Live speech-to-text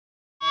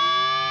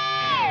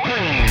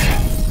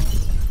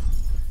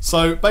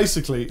So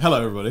basically,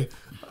 hello everybody.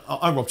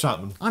 I'm Rob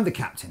Chapman. I'm the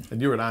captain.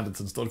 And you're at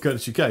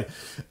Andertons.co.uk.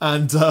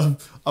 And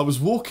I was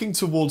walking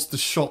towards the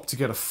shop to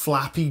get a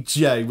Flappy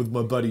J with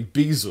my buddy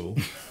Beazle.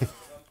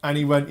 And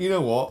he went, you know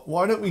what?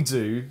 Why don't we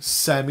do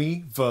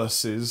semi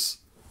versus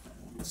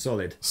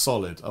solid?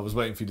 Solid. I was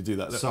waiting for you to do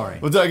that. Sorry.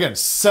 We'll do it again.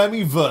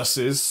 Semi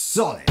versus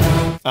solid.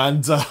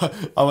 And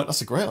I went,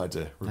 that's a great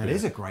idea. Rabea. That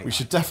is a great idea. We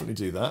should definitely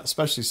do that,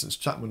 especially since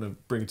Chapman are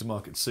bringing to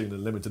market soon a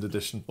limited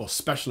edition or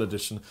special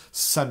edition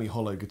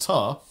semi-hollow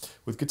guitar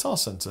with Guitar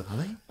Center. Are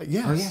they?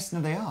 Yes. Oh yes, no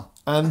they are.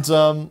 And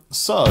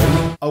so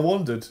I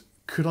wondered,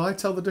 could I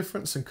tell the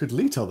difference and could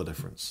Lee tell the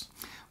difference?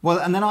 Well,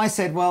 and then I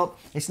said, well,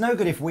 it's no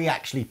good if we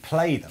actually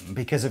play them,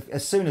 because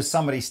as soon as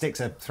somebody sticks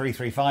a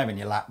 335 in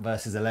your lap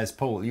versus a Les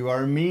Paul, you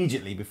are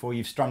immediately, before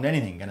you've strummed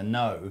anything, going to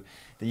know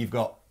that you've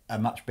got a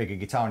much bigger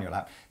guitar in your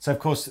lap. So, of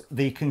course,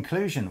 the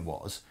conclusion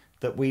was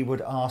that we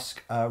would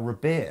ask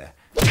Rabea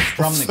to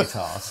strum the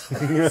guitars.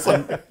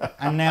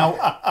 and now,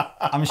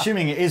 I'm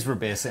assuming it is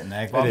Rabea sitting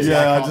there.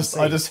 Yeah,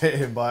 I just hit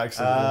him by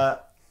accident.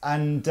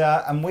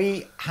 And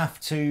we have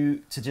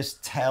to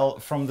just tell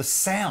from the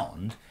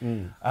sound.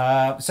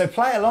 So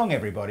play along,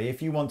 everybody,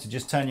 if you want to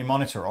just turn your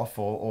monitor off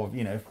or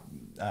you know,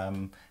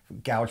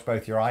 gouge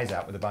both your eyes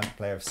out with a bunch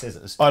player of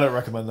scissors. I don't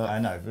recommend that. I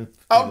know.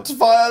 Out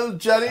while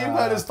Jenny,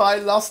 where is thy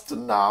lust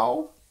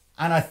now?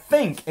 And I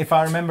think, if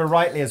I remember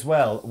rightly as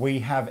well, we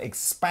have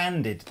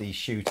expanded the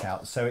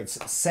shootout. So it's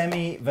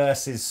semi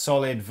versus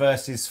solid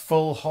versus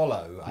full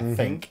hollow, I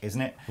think, isn't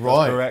it?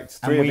 Right. That's correct.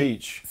 Three of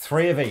each.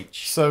 3 of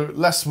each. So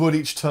less wood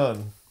each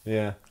turn.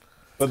 Yeah.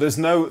 But there's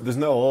no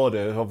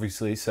order,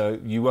 obviously, so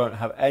you won't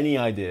have any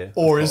idea.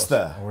 Or is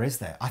there? Or is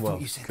there? I thought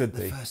you said that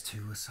the first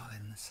 2 were solid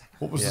and the second.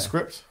 What was the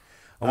script?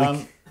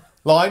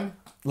 Line.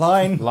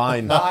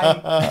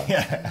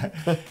 Yeah.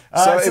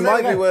 So it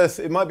might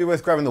be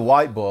worth grabbing the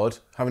whiteboard,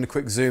 having a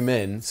quick zoom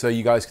in, so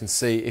you guys can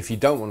see. If you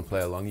don't want to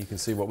play along, you can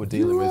see what we're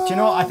dealing with. Do you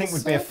know what I think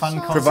would be a fun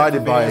concept?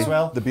 Provided by as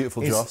well, the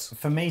beautiful Joss.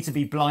 For me to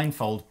be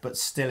blindfold, but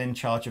still in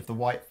charge of the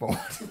whiteboard.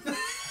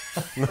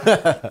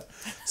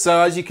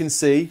 So as you can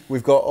see,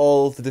 we've got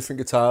all the different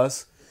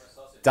guitars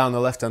down the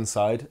left-hand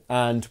side,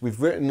 and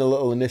we've written a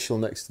little initial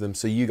next to them,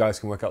 so you guys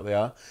can work out what they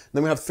are. And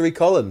then we have 3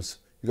 columns.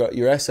 You've got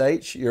your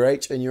SH, your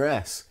H, and your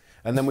S.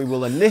 And then we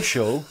will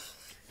initial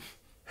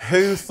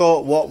who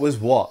thought what was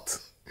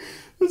what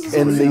in these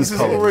columns. This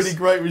is already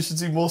great. We should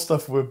do more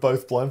stuff where we're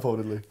both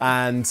blindfoldedly.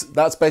 And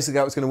that's basically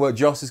how it's going to work.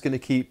 Joss is going to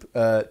keep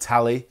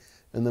tally,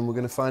 and then we're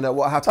going to find out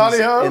what happens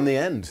in the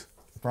end.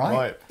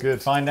 Right, good.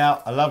 Find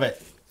out. I love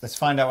it. Let's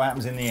find out what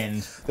happens in the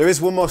end. There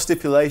is one more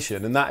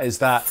stipulation, and that is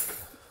that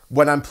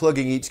when I'm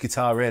plugging each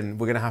guitar in,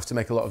 we're going to have to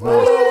make a lot of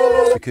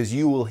noise, because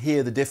you will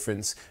hear the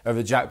difference of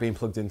the jack being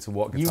plugged into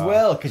what guitar. You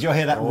will, because you'll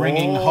hear that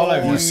ringing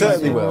hollow. You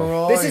certainly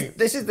will. Right.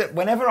 This is that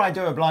whenever I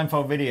do a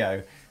blindfold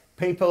video,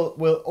 people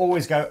will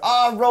always go,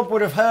 "Oh, Rob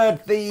would have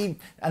heard the,"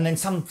 and then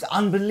some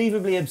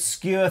unbelievably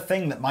obscure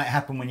thing that might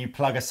happen when you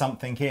plug a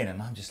something in,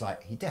 and I'm just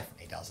like, he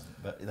definitely doesn't.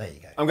 But there you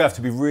go. I'm going to have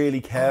to be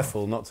really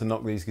careful not to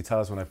knock these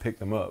guitars when I pick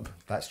them up.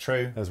 That's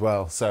true. As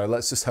well. So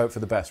let's just hope for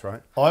the best,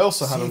 right? I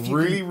also had a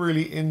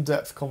really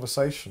in-depth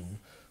conversation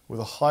with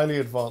a highly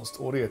advanced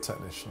audio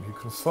technician who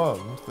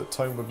confirmed that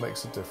tone wood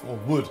makes a difference, or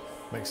wood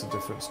makes a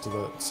difference to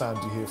the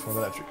sound you hear from an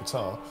electric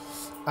guitar,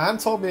 and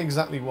told me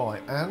exactly why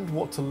and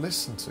what to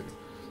listen to.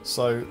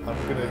 So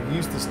I'm going to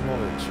use this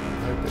knowledge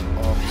and hope it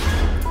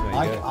answers.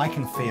 I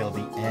can feel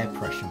the air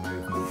pressure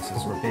movements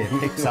as Rabea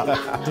picks up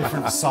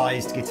different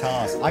sized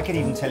guitars. I could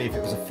even tell you if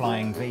it was a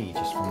flying V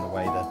just from the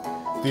way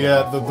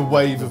the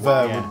wave of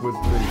air would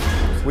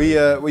move.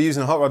 We're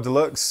using a Hot Rod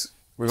Deluxe.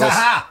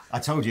 I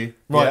told you.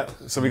 Right.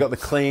 Yeah, so we got the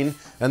clean,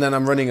 and then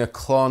I'm running a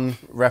Klon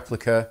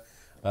replica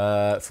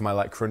for my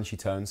like crunchy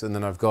tones, and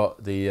then I've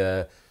got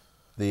the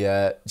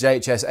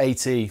JHS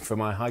AT for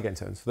my high gain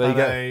tones. There you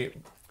go.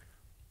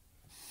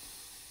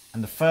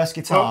 And the first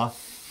guitar,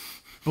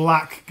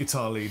 black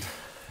guitar lead.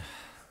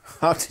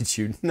 How did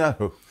you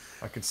know?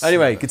 I could see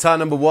anyway, that. guitar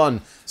number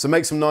 1. So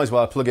make some noise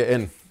while I plug it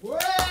in.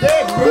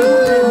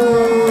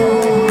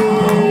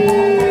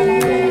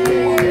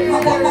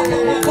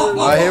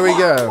 Here we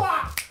go.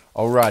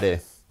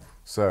 Alrighty.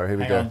 So here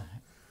we go. On.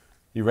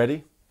 You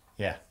ready?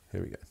 Yeah.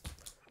 Here we go.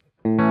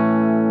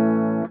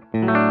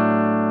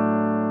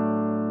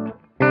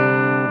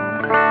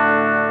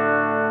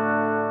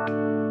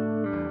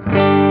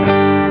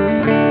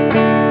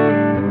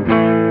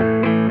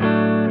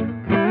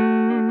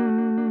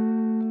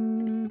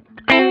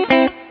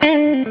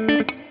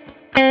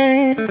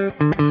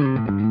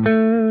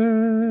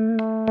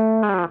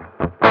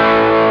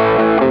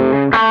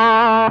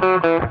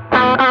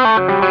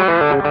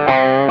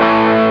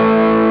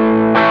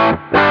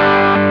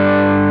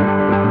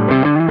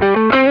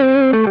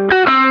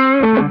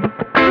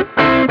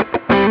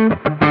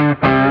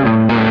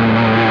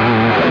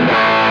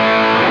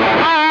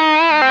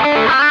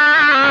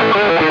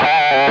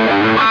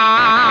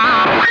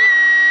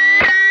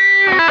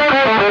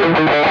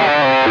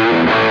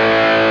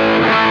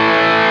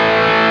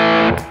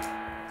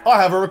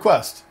 I have a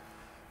request.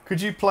 Could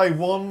you play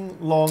one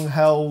long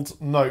held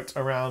note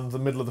around the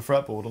middle of the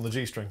fretboard on the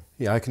G string?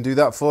 Yeah, I can do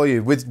that for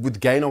you. With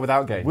gain or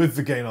without gain? With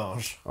the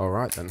gainage. All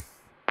right then.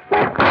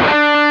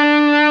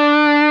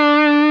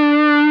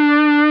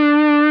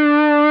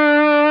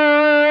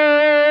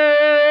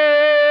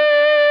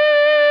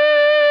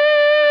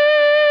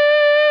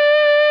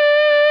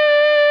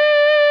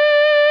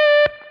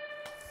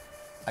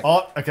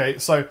 Okay,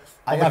 so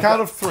on the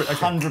count of three. Okay.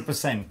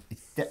 100%.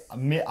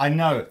 I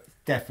know,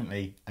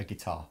 definitely a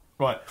guitar.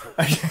 Right.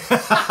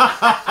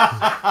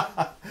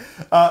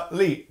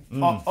 Lee,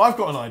 I've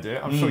got an idea.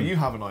 I'm sure you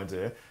have an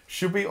idea.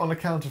 Should we, on the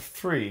count of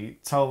three,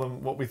 tell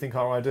them what we think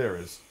our idea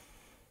is?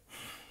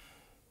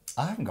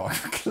 I haven't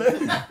got a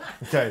clue.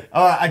 Okay.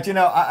 All right, do you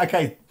know,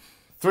 okay.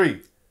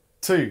 3,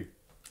 2,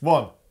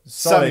 1.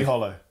 Solid.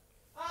 Semi-hollow.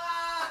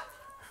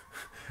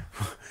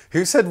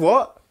 Who said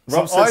what?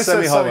 Rob I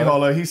said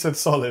semi-hollow, he said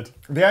solid.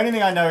 The only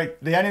thing I know,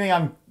 the only thing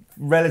I'm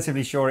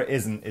relatively sure it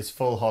isn't is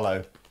full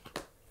hollow.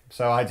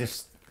 So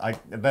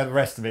the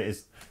rest of it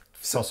is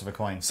toss of a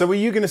coin. So were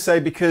you going to say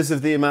because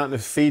of the amount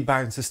of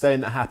feedback and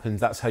sustain that happened,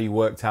 that's how you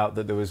worked out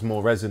that there was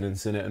more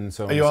resonance in it and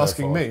so on? Are you and so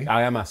asking forth? me?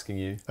 I am asking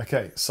you.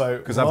 Okay, so...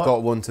 Because I've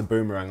got one to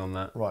boomerang on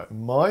that. Right,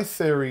 my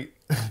theory...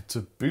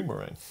 to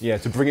boomerang? Yeah,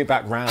 to bring it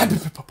back round.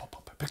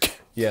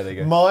 Yeah, there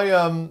you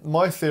go.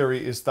 My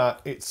theory is that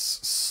it's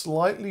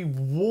slightly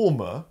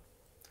warmer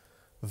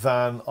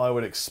than I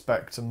would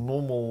expect a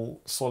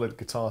normal solid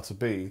guitar to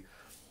be,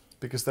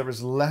 because there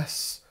is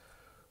less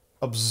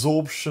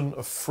absorption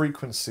of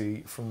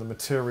frequency from the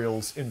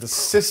materials in the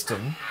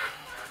system,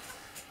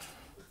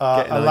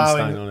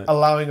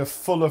 allowing a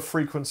fuller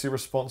frequency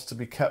response to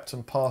be kept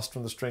and passed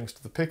from the strings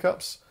to the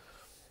pickups.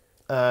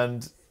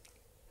 And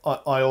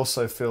I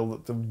also feel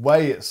that the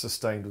way it's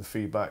sustained with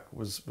feedback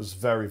was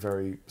very,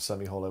 very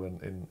semi-hollow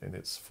in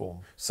its form.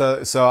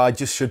 So I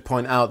just should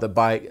point out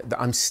that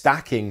I'm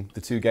stacking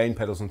the two gain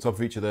pedals on top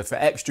of each other for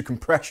extra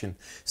compression,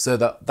 so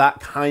that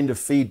kind of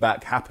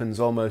feedback happens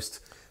almost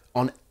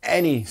on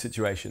any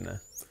situation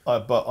there.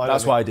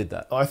 That's why I did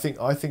that. I think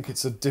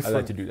it's a different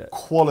like to do that.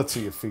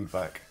 quality of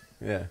feedback.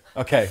 Yeah.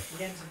 Okay.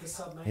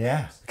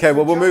 Yeah. Okay,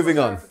 well, we're moving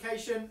on.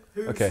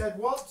 Who Okay. said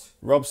what?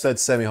 Rob said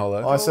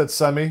semi-hollow. I said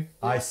semi.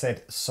 I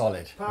said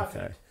solid.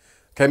 Okay.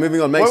 Okay, moving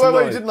on. Make some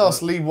Wait, noise. you didn't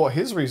ask Lee what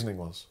his reasoning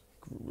was.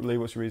 Lee,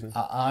 what's your reason?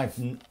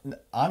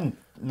 I'm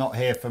not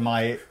here for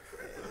my,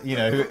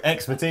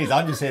 expertise.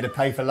 I'm just here to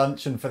pay for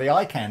lunch and for the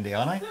eye candy,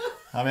 aren't I?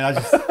 I mean,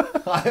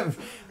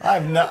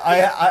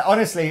 I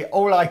honestly,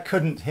 all I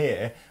couldn't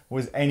hear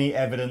was any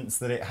evidence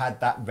that it had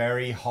that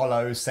very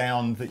hollow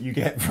sound that you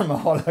get from a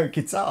hollow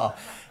guitar.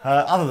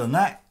 Other than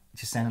that, it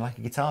just sounded like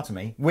a guitar to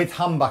me, with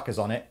humbuckers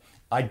on it.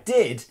 I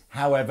did,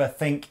 however,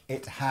 think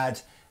it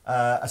had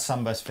a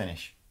sunburst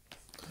finish.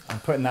 I'm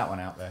putting that one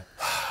out there.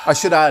 I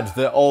should add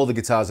that all the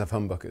guitars have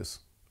humbuckers.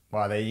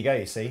 Well, there you go,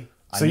 you see.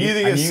 So you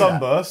think it's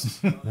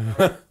sunburst?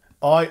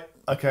 I'm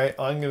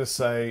going to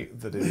say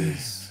that it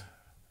is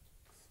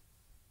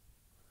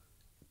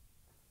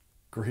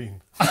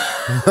green.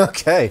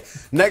 Okay,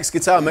 next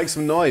guitar, make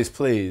some noise,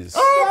 please.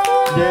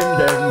 Okay.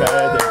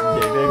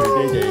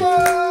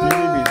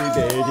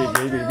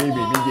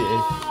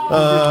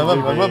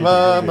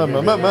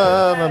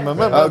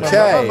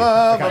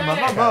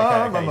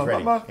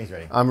 He's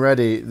ready. I'm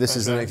ready. This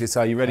is the next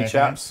guitar. You ready,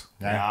 chaps?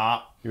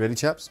 Yeah. You ready,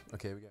 chaps?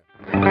 Okay, here we go.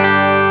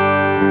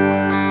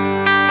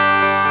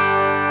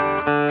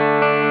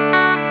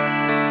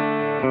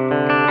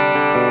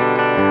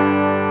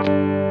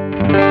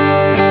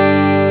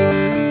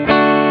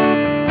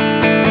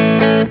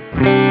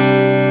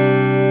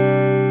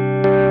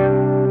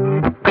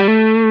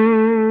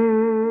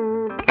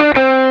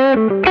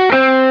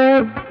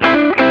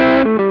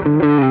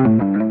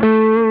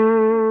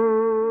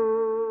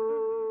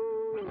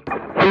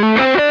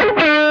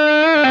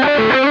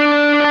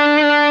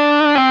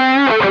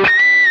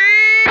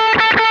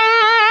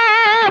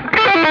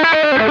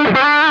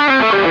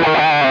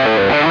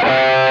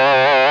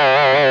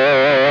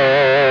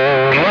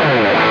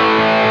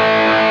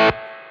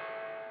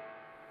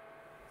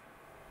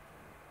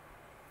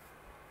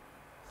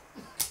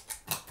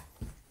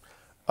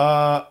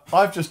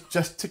 I've just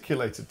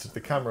gesticulated to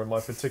the camera my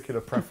particular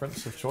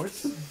preference of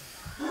choice.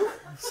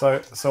 So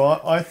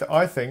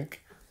I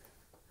think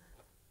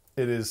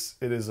it is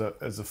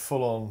a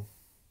full-on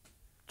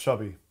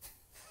chubby.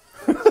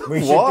 We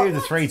should do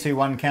the 3, 2,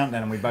 1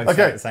 countdown, and we both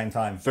say it at the same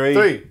time.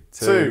 3,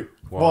 2,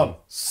 1.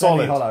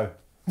 Solid. Hollow.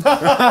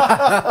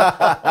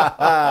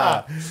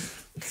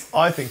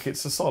 I think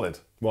it's a solid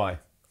Why?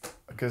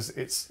 because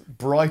it's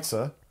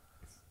brighter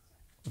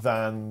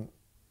than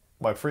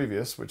my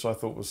previous, which I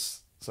thought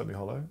was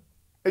semi-hollow.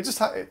 It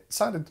just it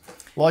sounded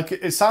like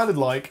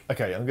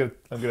okay. I'm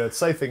gonna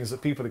say things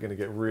that people are gonna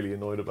get really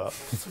annoyed about.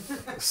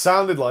 It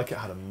sounded like it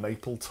had a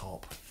maple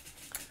top.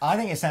 I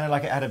think it sounded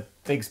like it had a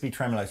Bigsby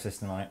tremolo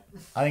system on it.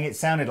 I think it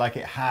sounded like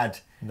it had.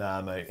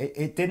 Nah, mate.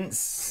 It didn't. It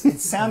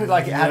sounded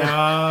like it had. It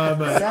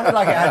sounded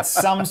like it had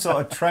some sort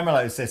of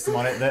tremolo system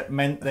on it that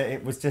meant that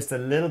it was just a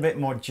little bit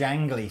more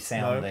jangly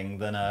sounding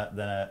than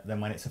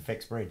when it's a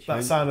fixed bridge.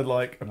 That sounded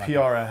like a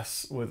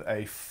PRS with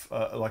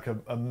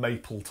a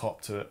maple top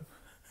to it.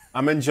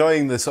 I'm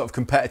enjoying the sort of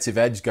competitive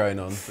edge going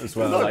on as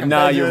well. Like,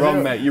 nah, you're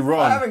wrong, mate. You're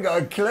wrong. I haven't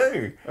got a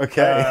clue.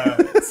 Okay.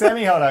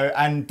 Semi-hollow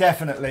and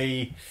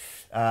definitely.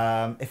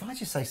 If I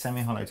just say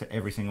semi-hollow to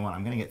every single one,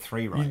 I'm going to get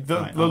 3 right.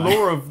 The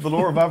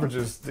law of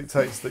averages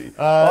dictates that.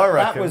 I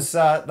reckon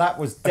that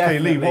was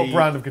definitely. Okay, Lee. What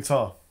brand of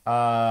guitar?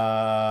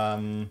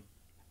 I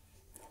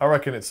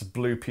reckon it's a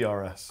blue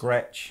PRS.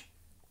 Gretsch,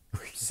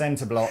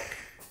 centre block,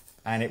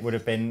 and it would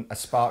have been a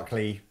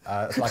sparkly,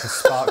 like a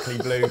sparkly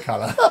blue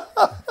colour.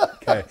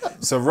 Okay,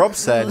 so Rob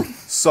said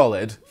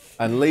solid,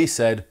 and Lee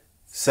said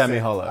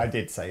semi-hollow. I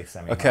did say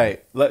semi-hollow.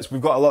 Okay,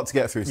 we've got a lot to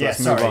get through, so let's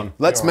move on.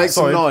 Let's make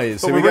some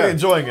noise. But we're really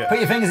enjoying it. Put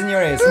your fingers in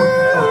your ears.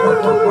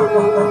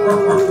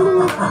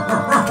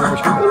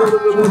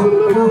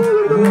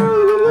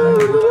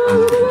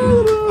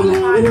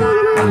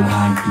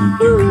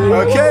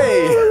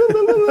 Okay.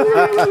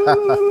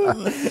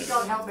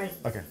 God help me.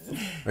 Okay.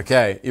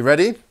 Okay, you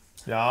ready?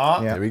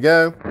 Yeah. Here we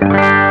go.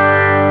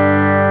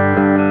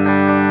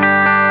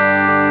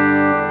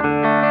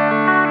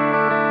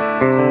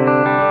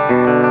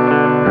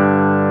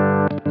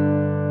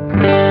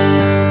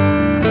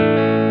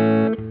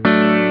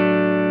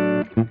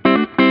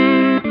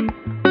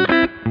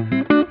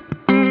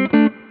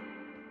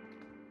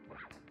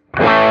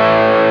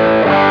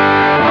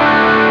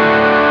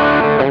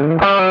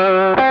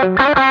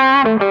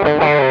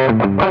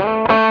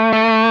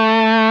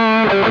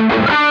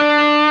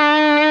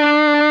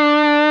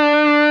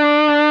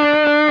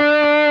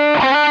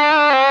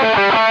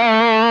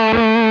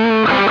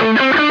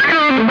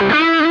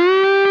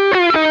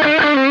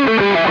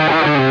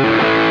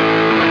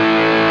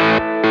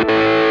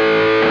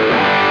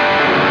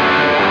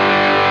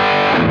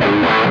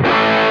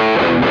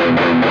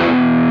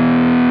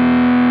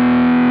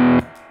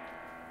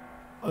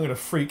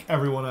 Freak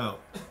everyone out.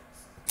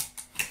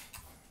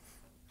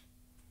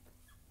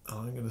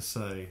 I'm going to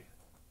say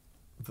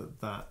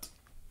that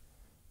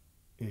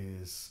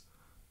is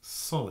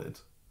solid,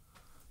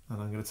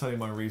 and I'm going to tell you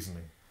my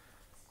reasoning.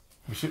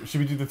 Should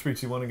we do the 3,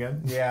 2, 1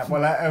 again? Yeah,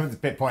 well, that was a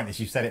bit pointless.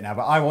 You've said it now,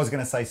 but I was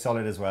going to say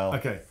solid as well.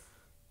 Okay.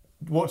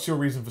 What's your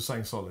reason for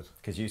saying solid?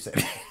 Because you said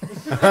it.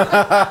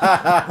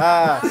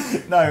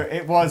 No,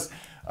 it was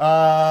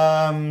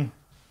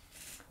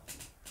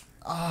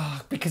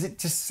because it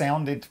just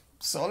sounded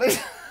solid.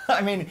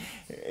 I mean,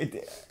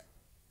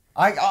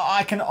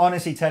 I can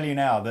honestly tell you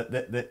now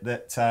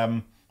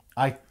that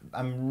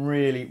I'm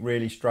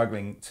really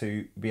struggling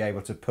to be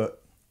able to put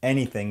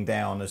anything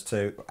down as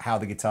to how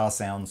the guitar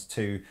sounds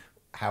to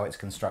how it's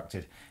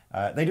constructed.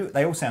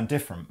 They all sound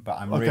different, but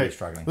I'm really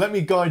struggling. Let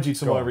me guide you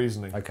to my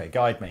reasoning. Okay,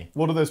 guide me.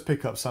 What do those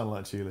pickups sound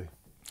like to you, Lee?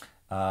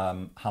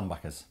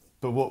 Humbuckers.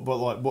 But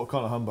what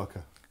kind of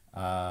humbucker?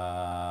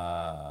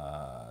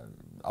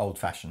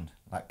 Old-fashioned,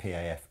 like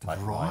PAF type.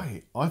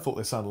 Right. I thought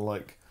they sounded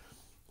like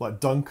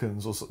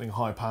Duncan's or something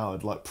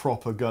high-powered, like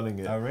proper gunning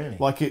it. Oh, really?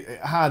 Like it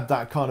had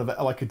that kind of,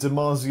 like a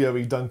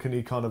DiMarzio-y,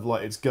 Duncan-y kind of,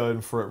 like it's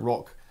going for it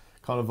rock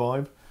kind of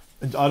vibe.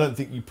 And I don't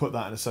think you put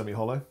that in a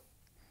semi-hollow.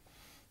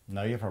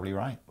 No, you're probably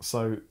right.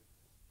 So...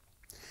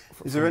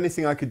 Is there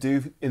anything I could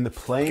do in the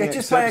playing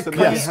just play a except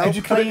clean, Could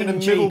you put it in a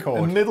G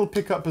chord. middle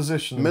pickup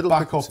position and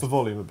back off the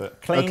volume a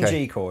bit? Clean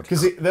G chord.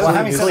 Because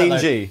clean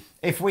G.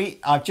 If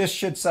I just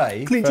should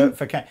say,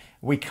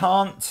 we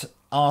can't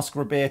ask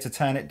Rabea to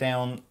turn it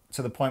down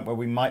to the point where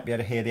we might be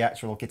able to hear the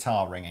actual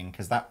guitar ringing,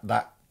 because that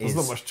is there's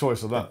not much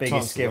choice of that. The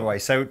biggest giveaway.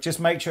 So just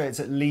make sure it's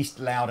at least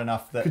loud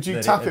enough that. Could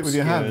you tap it with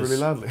your hand really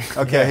loudly?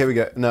 Okay, here we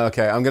go. No,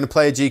 okay, I'm going to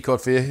play a G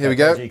chord for you. Here we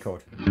go. G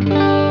chord.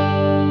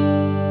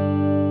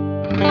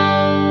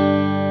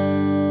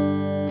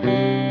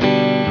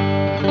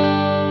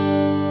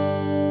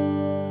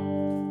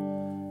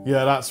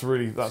 Yeah, that's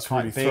really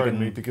thrown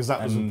me, and, because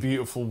that was a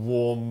beautiful,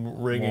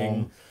 warm,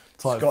 ringing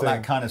type It's got thing.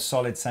 that kind of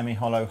solid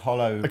semi-hollow,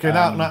 hollow. Okay,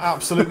 now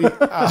absolutely,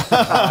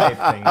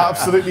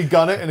 absolutely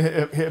gun it and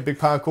hit a big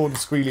power chord and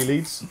squealy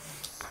leads.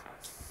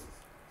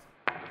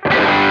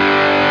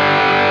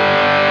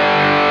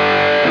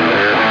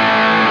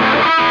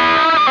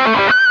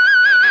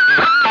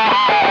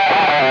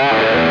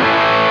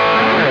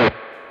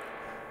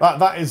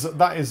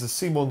 That is a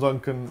Seymour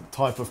Duncan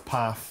type of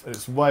path.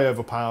 It's way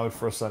overpowered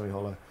for a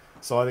semi-hollow.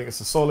 So I think it's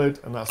a solid,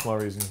 and that's my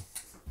reasoning.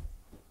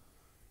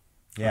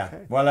 Yeah.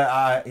 Okay. Well,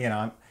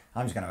 I'm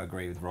just going to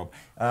agree with Rob.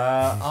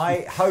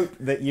 I hope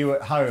that you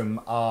at home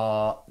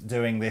are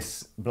doing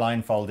this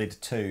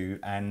blindfolded too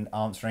and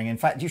answering. In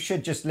fact, you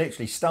should just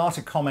literally start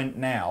a comment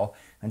now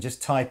and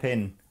just type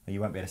in. Well, you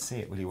won't be able to see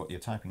it, will you, what you're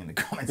typing in the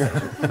comment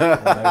section?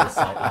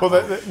 Well,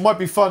 it might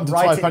be fun to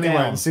type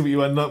anyway and see what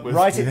you end up with.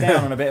 Write it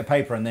down on a bit of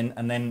paper and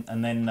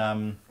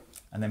then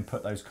and then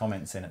put those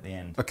comments in at the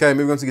end. Okay,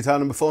 moving on to guitar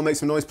number 4. Make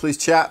some noise, please,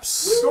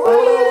 chaps.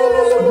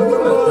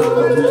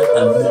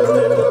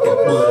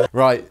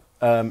 Right,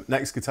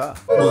 next guitar.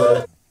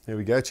 Here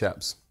we go,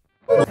 chaps.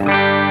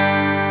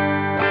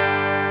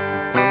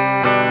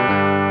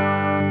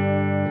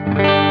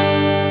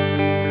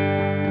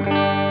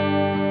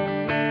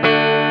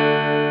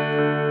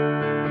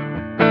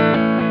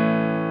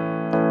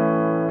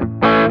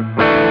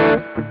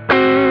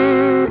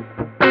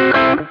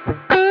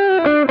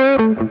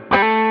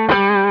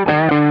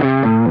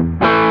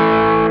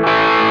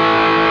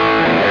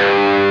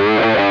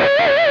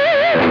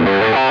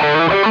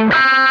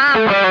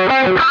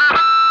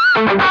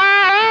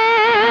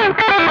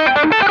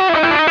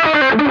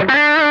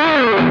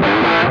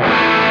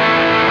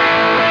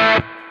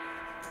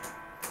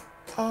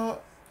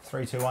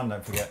 3, 2, 1,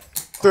 don't forget.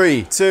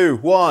 3, 2,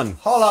 1.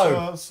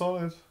 Hollow! That's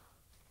solid.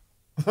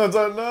 I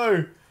don't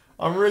know.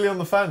 I'm really on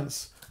the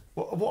fence.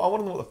 I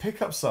want to know what the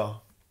pickups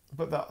are,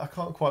 but that I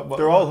can't quite work.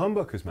 They're all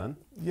humbuckers, man.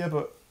 Yeah,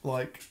 but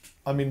like,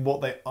 I mean,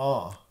 what they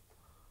are.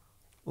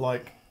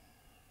 Like,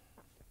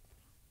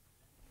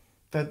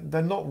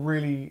 they're not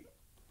really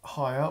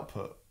high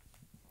output.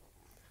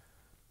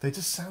 They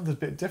just sound a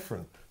bit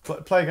different.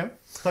 Play again.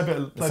 Play a bit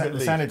of lead.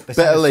 They sounded Bit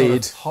of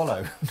lead. sort of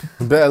hollow.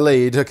 Bit of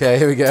lead. Okay,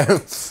 here we go.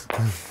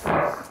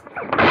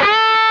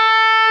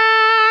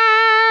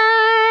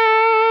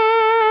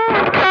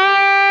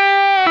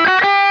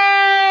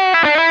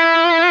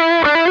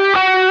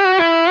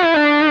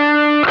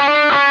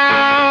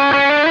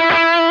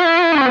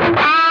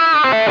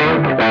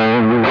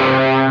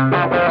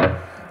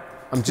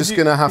 I'm just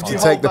going to have to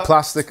take the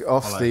plastic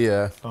off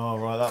the... Oh,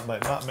 right,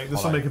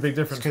 this will make a big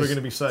difference. We're going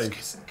to be safe.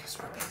 Because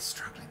Rabea's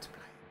struggling to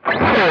play.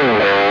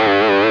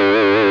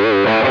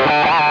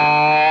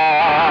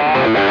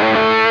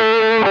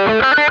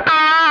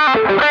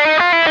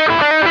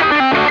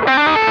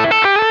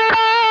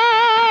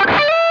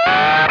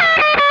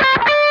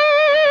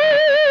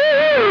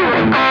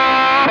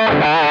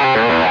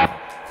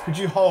 Could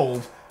you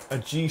hold a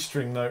G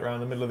string note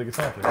around the middle of the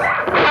guitar, please?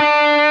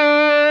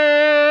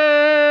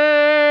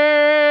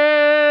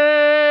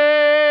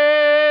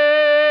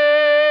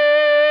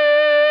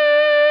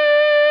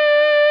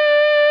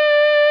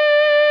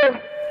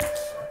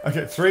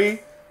 Okay, 3,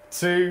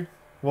 2,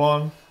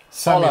 1.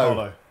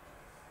 Semi-hollow.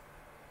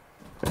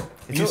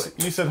 You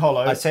said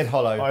hollow. I said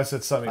hollow. I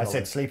said semi-hollow. I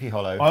said sleepy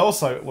hollow. I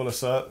also will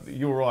assert that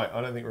you're right. I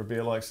don't think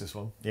Rabea likes this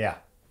one. Yeah.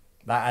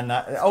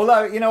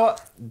 Although, you know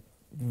what?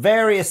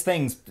 Various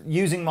things.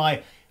 Using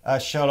my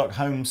Sherlock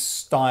Holmes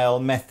style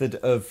method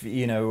of,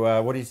 you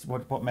know,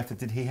 what method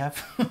did he have?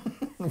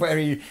 Where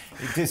he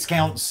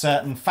discounts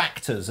certain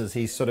factors as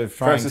he's sort of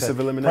trying Process of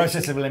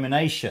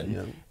elimination.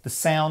 Yeah. The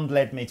sound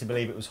led me to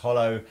believe it was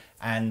hollow,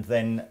 and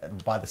then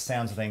by the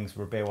sounds of things,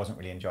 Rabea wasn't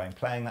really enjoying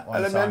playing that one.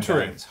 Elementary. So I'm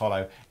going, it's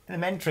hollow.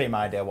 Elementary,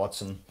 my dear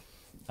Watson.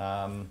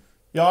 Yeah,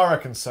 I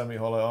reckon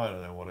semi-hollow. I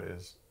don't know what it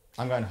is.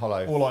 I'm going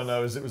hollow. All I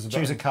know is it was a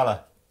Choose a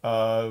colour.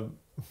 Blue.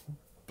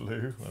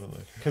 I don't know.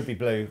 Could be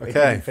blue. Okay. It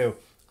didn't feel.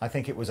 I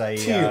think it was a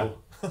Teal.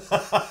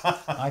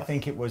 I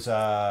think it was.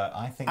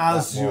 I think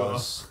Azure. that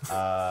was.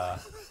 I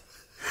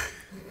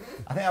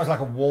think that was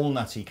like a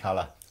walnutty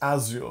colour.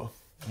 Azure.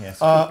 Yes.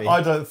 Could be.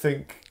 I don't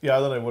think. Yeah, I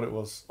don't know what it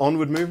was.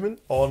 Onward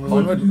movement?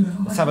 Onward.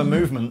 Let's have a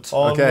movement.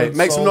 Okay, Onward,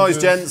 make some noise,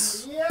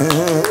 soldiers. gents.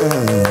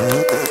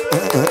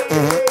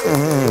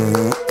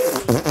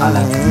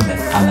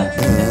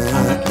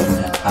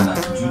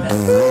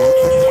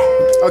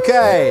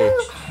 Okay.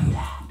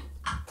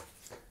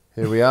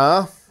 Here we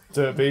are.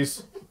 Dirt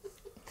bees.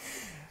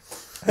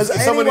 Has Is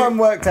anyone somebody-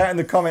 worked out in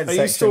the comments Are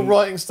section? you still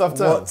writing stuff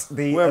down? What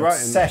the We're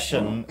writing.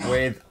 obsession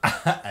with?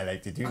 I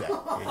like to do that.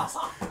 Please.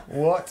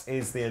 What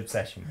is the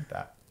obsession with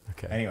that?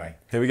 Okay. Anyway.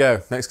 Here we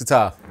go. Next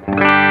guitar.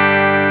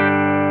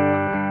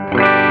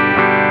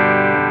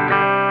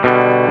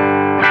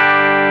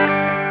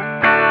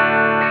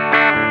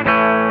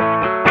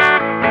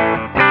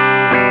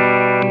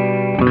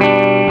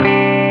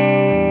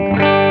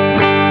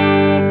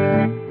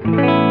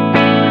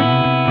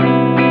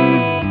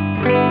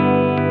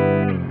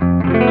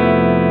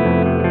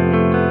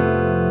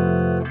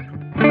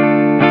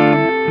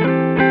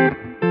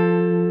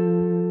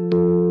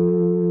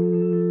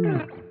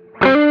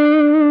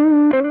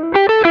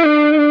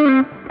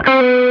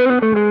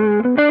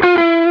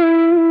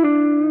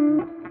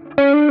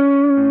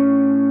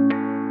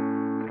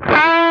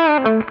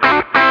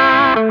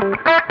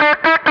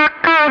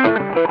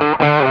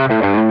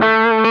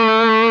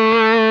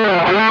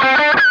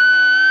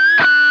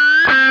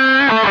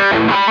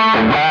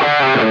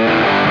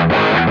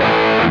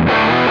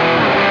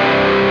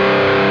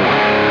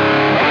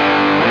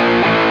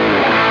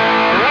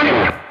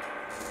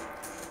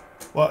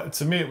 Well,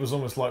 to me, it was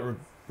almost like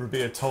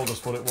Rabea told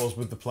us what it was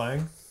with the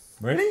playing.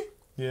 Really?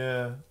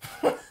 Yeah.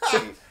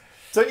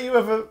 Don't you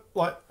ever,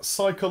 like,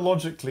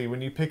 psychologically,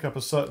 when you pick up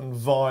a certain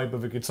vibe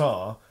of a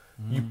guitar,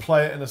 you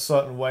play it in a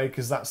certain way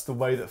because that's the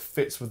way that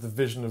fits with the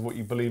vision of what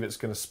you believe it's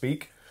going to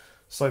speak?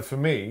 So for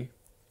me,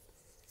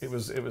 it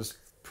was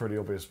pretty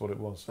obvious what it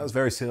was. That was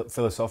very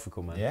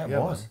philosophical, man. Yeah, it Yeah,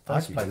 was. man. I Thank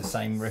used to you. play the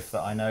same riff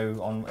that I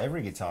know on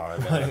every guitar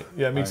I've ever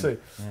Yeah, me too.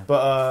 Yeah.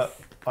 But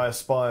I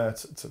aspire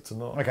to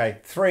not. Okay,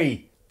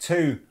 3,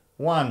 2,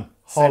 1.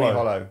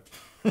 Hollow.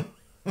 Semi-hollow.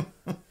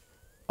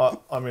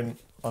 I mean,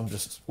 I'm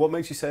just. What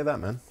makes you say that,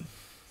 man?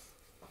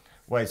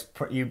 Where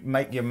you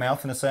make your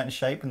mouth in a certain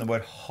shape and the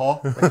word "ho"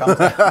 becomes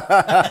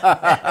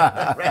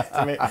the rest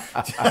of it.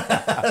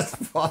 Just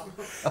fun.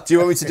 Do you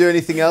want me to do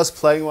anything else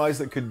playing-wise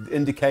that could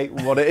indicate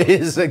what it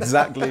is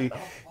exactly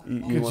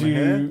you want to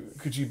hear?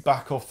 Could you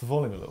back off the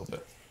volume a little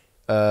bit?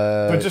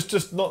 But But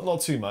just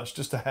not too much,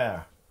 just a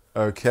hair.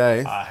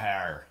 okay. A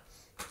hair.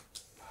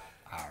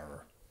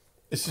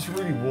 It's just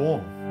really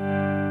warm.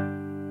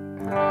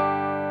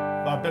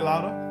 A bit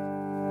louder.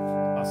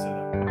 That's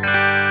it.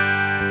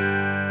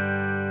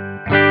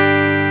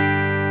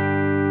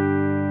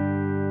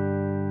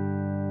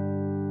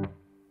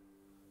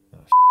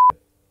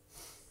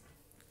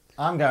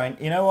 I'm going.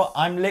 You know what?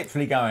 I'm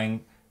literally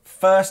going.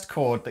 First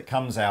chord that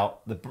comes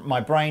out, my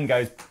brain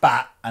goes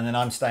bat, and then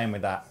I'm staying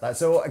with that.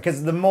 That's all.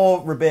 Because the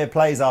more Rabea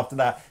plays after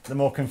that, the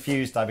more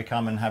confused I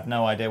become and have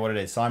no idea what it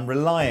is. So I'm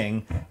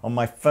relying on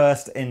my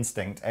first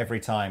instinct every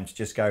time to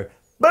just go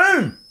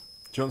boom.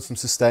 Do you want some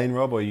sustain,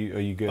 Rob, or are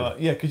you good?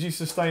 Yeah, could you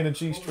sustain a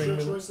G string?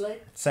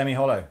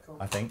 Semi-hollow,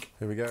 I think.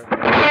 Here we go.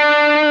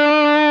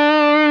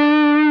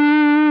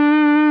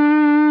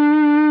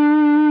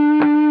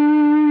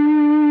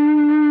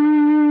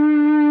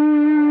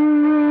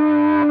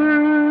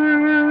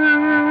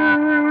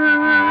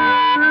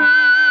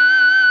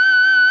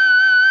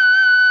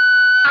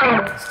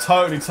 It's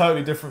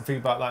totally different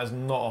feedback. That is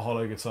not a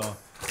hollow guitar.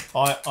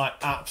 I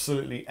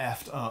absolutely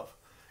effed up.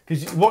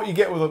 Because what you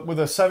get with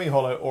a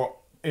semi-hollow, or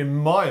in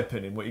my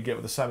opinion, what you get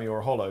with a semi or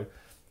a hollow,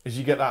 is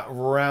you get that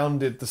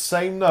rounded, the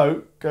same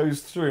note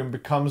goes through and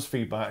becomes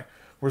feedback.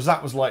 Whereas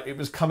that was like, it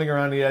was coming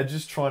around the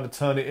edges, trying to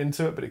turn it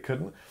into it, but it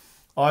couldn't.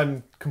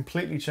 I'm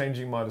completely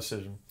changing my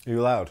decision. Are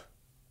you allowed?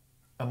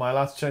 Am I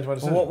allowed to change my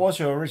decision? Well, what was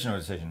your original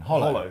decision?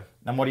 Hollow. Hollow.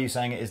 And what are you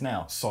saying it is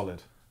now?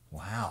 Solid.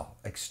 Wow,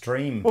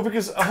 extreme. Well,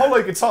 because a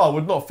hollow guitar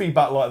would not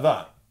feedback like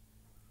that.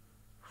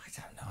 I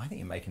don't know. I think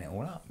you're making it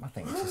all up. I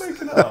think I'm it's not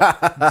just... making it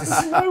up.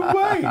 There's no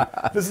way.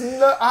 There's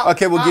no.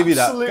 Okay, we'll give you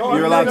that. absolutely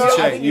You're allowed no- to I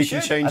change. think You should.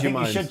 can change I your think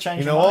mind. You should change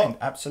You your know what? mind.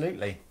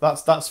 Absolutely.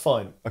 That's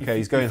fine. Okay,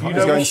 he's going. if you He's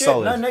don't- going you should.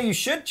 solid. No, you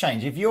should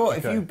change. If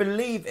you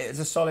believe it's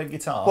a solid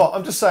guitar. Well,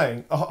 I'm just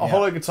saying, a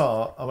hollow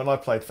guitar, I mean, I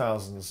played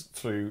thousands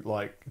through,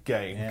 like,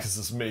 game, Yeah. because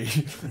it's me,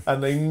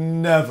 and they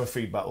never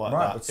feedback like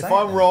Right, that. let's If say it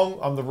I'm then. wrong,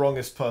 I'm the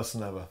wrongest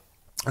person ever.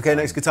 Okay,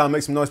 next guitar.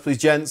 Make some noise, please,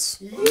 gents.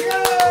 Bring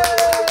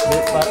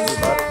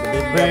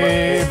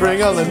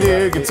on the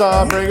new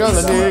guitar, bring on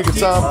the new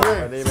guitar,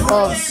 bring on the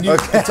new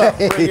guitar,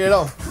 bring it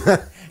on.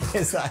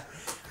 Is that...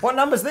 What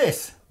number's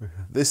this?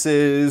 This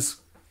is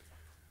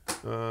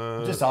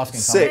Just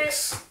asking.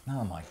 6.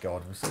 Oh my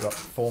God, we've still got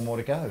 4 more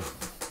to go.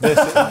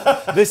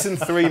 This and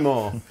 3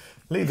 more.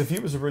 Lee, the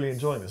viewers are really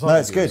enjoying this. No, aren't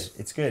it's the good. viewers?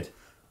 It's good.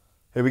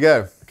 Here we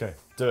go. Okay,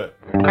 do it.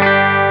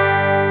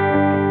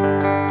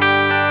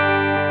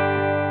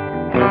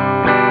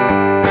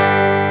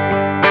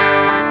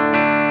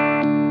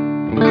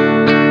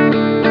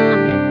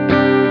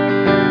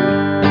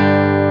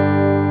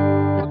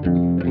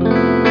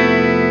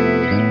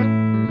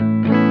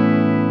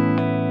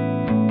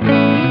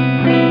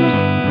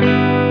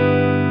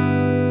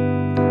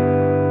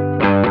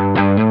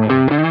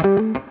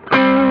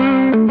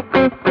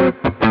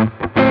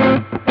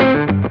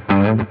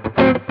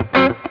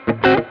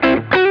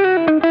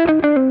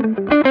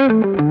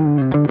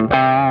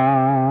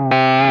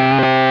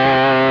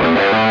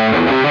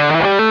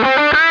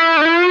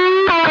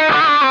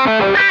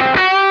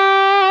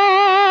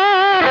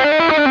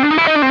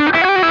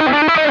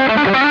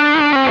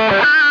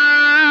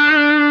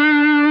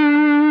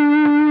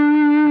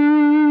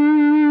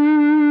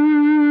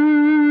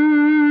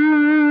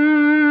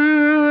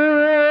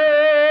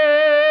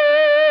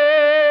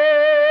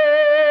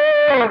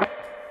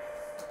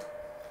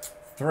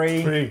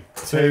 Three, 3,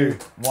 2,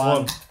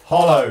 1.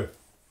 Hollow.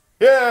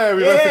 Yeah,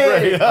 we both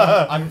agree.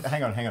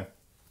 Hang on.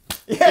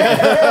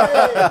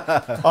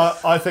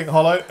 I think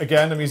hollow.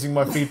 Again, I'm using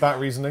my feedback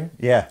reasoning.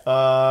 Yeah.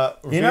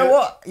 You know Rabea-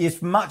 what?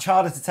 It's much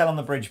harder to tell on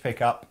the bridge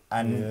pickup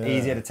and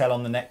easier to tell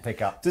on the neck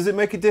pickup. Does it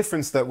make a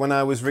difference that when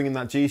I was ringing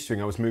that G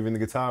string, I was moving the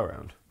guitar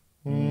around?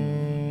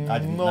 I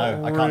didn't Not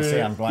know. I can't see.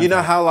 really. I'm blind. You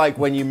know how like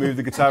when you move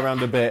the guitar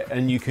around a bit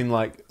and you can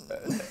like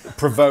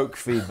provoke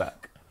feedback.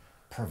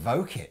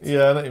 Provoke it.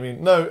 Yeah, I know what you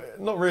mean. No,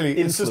 not really.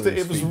 It's just that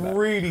it was Influence feedback.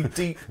 really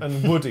deep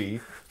and woody,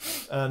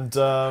 and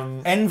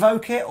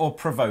Invoke it or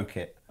provoke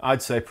it.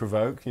 I'd say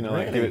provoke. You know,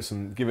 like Really?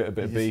 give it a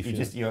bit of beef.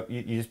 You're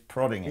just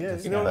prodding it. Yeah,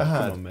 just you know what go. it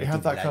had? on, mate. It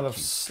had that kind of Like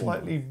you-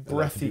 slightly like to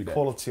breathy do that.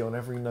 quality on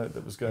every note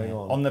that was going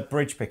On the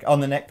bridge pick,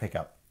 on the neck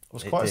pickup. I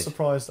was It quite did.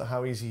 surprised at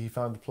how easy he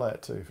found to play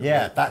it too.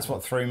 Yeah, that's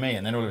what threw me,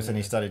 and then all of a sudden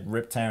he started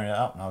tearing it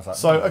up, and I was like,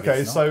 So "No, okay,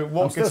 it's so not."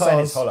 what I'm still saying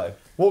it's guitars? hollow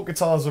What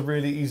guitars are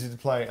really easy to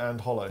play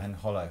and hollow? and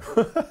hollow.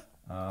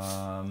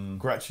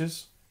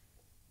 Gretches,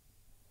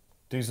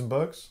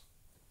 Duesenbergs.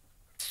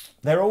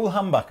 They're all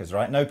humbuckers,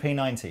 right? No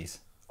P90s.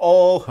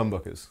 all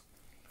humbuckers.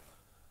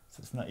 So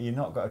it's not, you've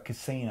not got a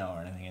casino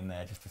or anything in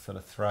there just to sort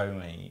of throw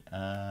me.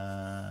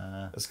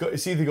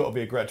 It's either got to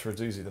be a Gretsch or a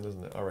Doozy, then,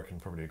 isn't it? I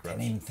reckon probably a Gretsch.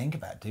 Didn't even think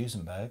about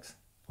Duesenbergs.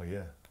 Well,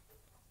 yeah.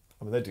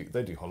 I mean,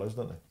 they do hollows,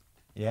 don't they?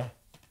 Yeah.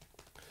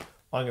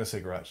 I'm going to say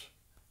Gretsch.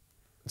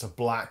 It's a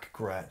black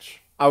Gretsch.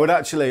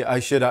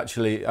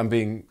 I'm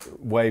being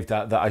waved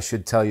at that I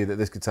should tell you that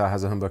this guitar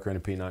has a humbucker and a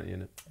P90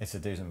 in it. It's a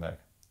Duesenberg.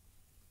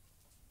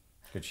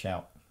 Good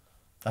shout.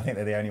 I think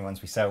they're the only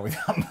ones we sell with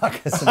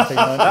humbuckers and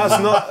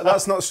P90s.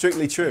 That's not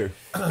strictly true.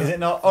 Is it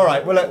not? All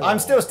right. Well, look, I'm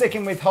still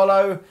sticking with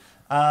hollow.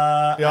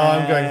 Yeah,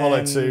 I'm going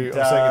hollow too.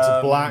 I'm saying it's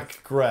a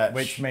black Gretsch.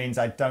 Which means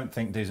I don't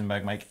think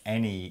Duesenberg make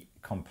any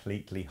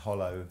completely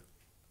hollow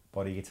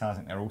body guitars. I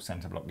think they're all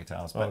centre block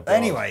guitars. But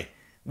anyway,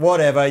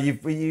 whatever.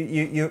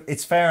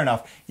 It's fair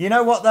enough. You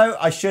know what though?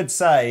 I should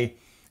say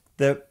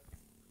that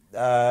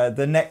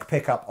the neck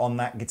pickup on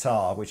that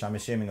guitar, which I'm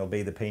assuming will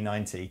be the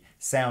P90,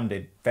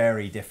 sounded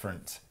very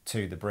different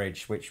to the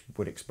bridge, which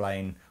would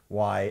explain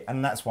why.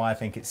 And that's why I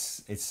think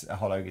it's a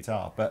hollow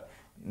guitar. But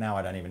now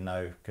I don't even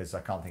know, because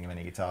I can't think of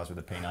any guitars with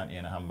a P90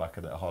 and a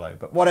humbucker that are hollow.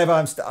 But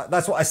whatever,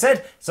 that's what I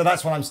said, so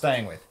that's what I'm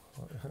staying with.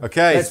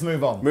 Okay. Let's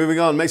move on. Moving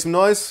on. Make some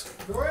noise.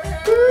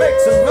 Make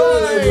some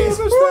noise!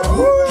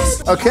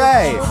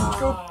 Okay.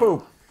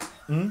 Boop.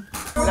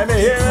 Let me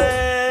hear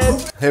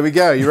it! Here we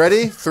go. You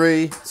ready?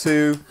 3,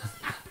 2,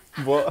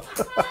 what?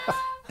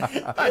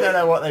 I don't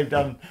know what they've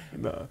done.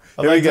 No.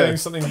 Are they doing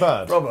something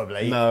bad?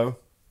 Probably. No.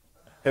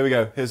 Here we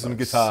go. Here's some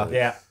guitar.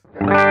 Yeah.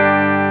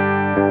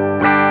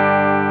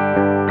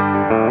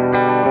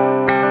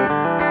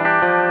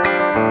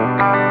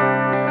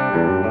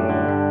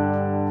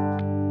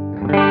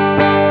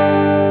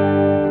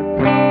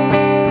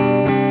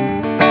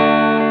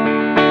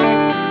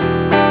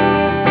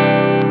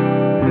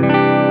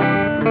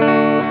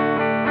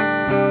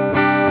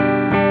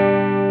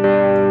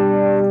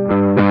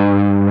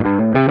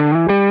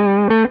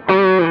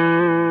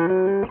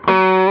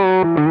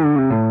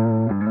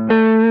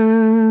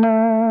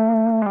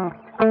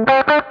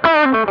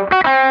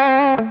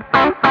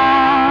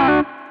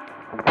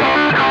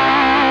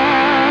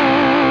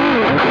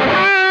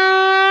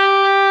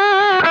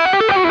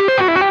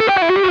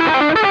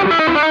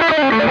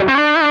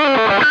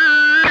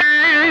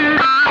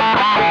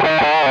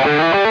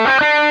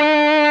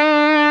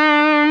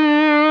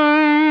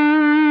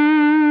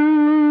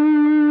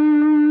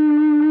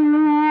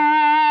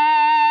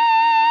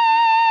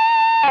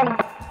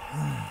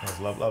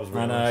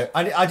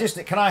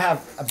 Can I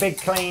have a big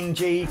clean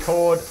G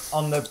chord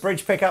on the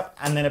bridge pickup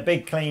and then a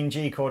big clean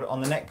G chord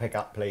on the neck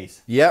pickup,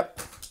 please?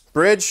 Yep.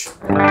 Bridge.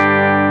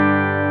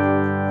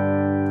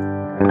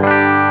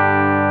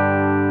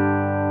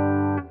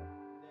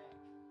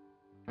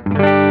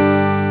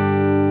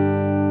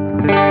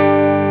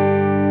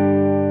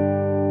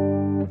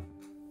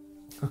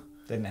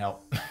 Didn't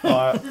help.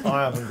 I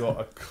haven't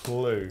got a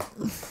clue.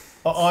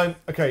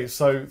 Okay.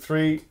 So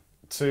 3,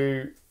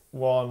 2,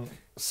 1.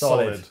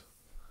 Solid.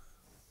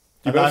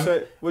 You both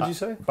say, what did you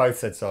say? Both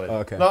said solid. Oh,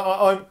 okay.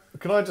 No,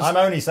 I'm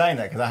only saying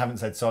that because I haven't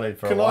said solid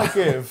for a while.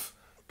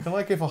 Can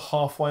I give a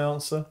halfway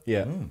answer?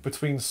 Yeah.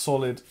 Between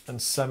solid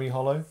and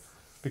semi-hollow,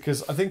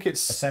 because I think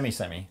it's a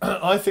semi-semi.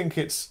 I think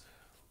it's.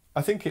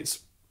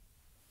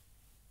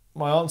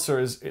 My answer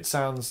is it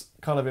sounds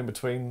kind of in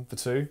between the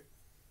two.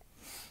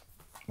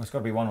 Well, it's got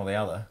to be one or the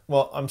other.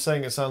 Well, I'm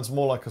saying it sounds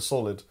more like a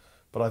solid,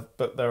 but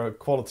there are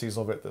qualities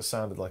of it that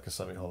sounded like a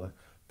semi-hollow.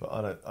 But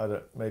I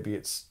don't. Maybe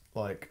it's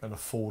like an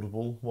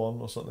affordable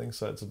one or something,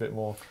 so it's a bit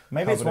more.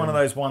 Maybe it's one of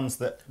those ones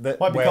that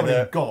might be covered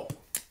in gop.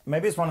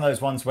 Maybe it's one of those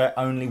ones where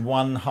only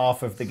one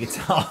half of the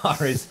guitar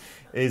is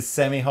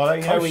semi-hollow.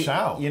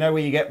 You know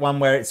where you get one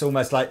where it's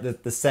almost like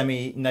the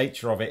semi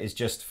nature of it is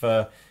just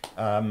for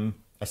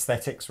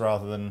aesthetics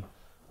rather than.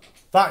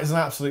 That is an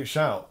absolute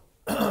shout.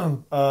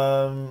 So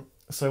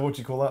what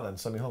do you call that then?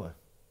 Semi-hollow.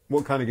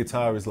 What kind of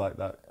guitar is like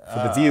that? For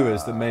the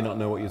viewers that may not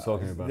know what you're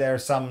talking about. There are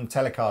some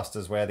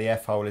Telecasters where the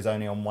F-hole is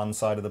only on one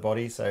side of the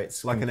body, so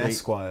it's like an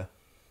Esquire.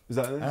 Is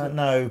that it?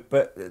 No,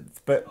 but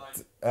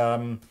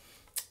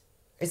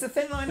is the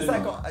thin line, has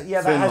that got...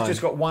 Yeah, that has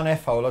just got one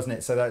F-hole, hasn't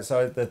it? So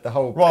the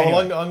whole... Right,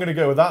 anyway. Well, I'm going to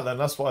go with that then.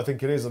 That's what I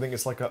think it is. I think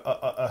it's like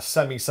a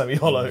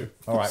semi-hollow.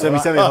 All right.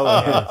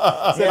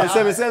 Semi-hollow.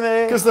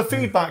 Semi-semi. Because the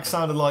feedback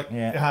sounded like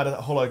it had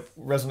a hollow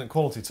resonant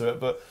quality to it,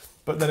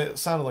 but then it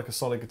sounded like a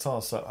solid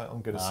guitar, so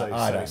I'm going to say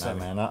I don't know,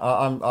 man.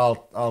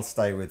 I'll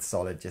stay with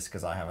solid just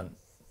because I haven't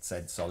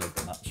said solid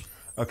much.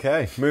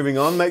 Okay, moving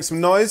on. Make some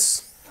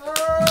noise.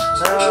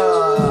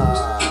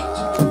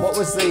 What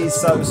was the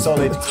So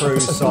Solid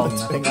Cruise song?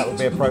 I think that would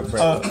be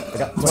appropriate. I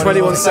got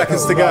 21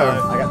 seconds to go.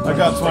 I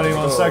got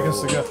 21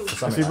 seconds to go.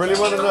 If you really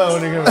want to know,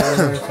 when you give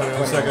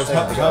 21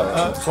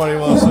 seconds.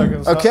 21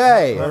 seconds.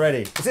 Okay. We're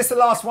ready. Is this the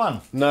last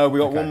one? No, we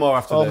got one more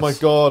after this. Oh my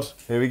god.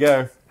 Here we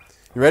go.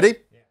 You ready?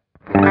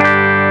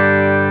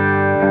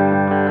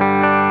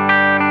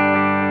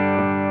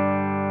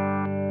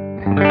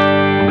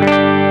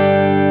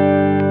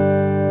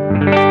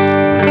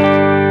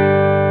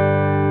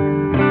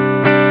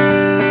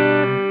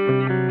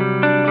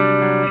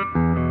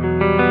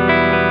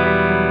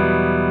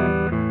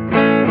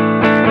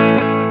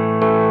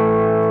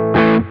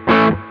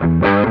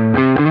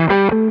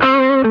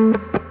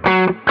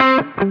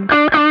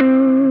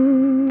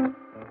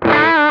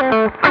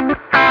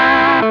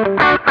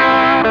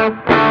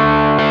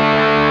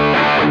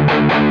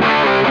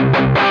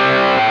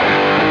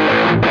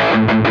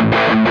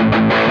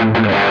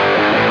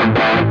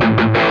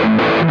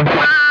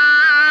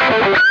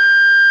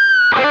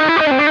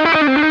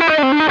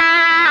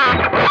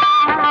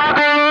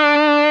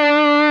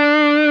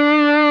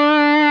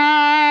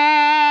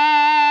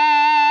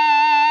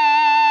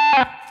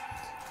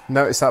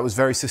 Notice that was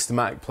very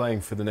systematic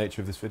playing for the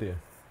nature of this video.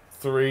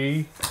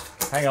 3.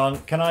 Hang on,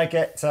 can I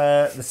get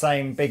the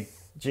same big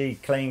G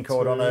clean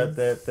chord on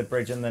the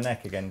bridge and the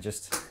neck again?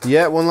 Just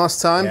Yeah, one last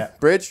time. Yeah.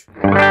 Bridge.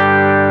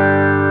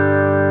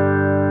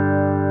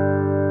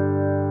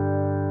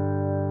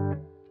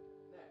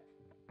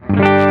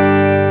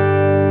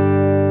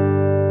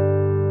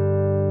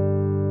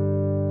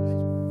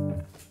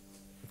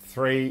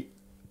 Three,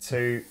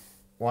 2,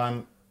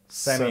 1.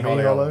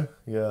 Semi-hollow.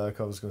 Yeah,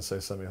 I was going to say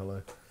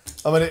semi-hollow.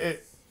 I mean,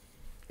 it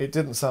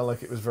didn't sound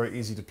like it was very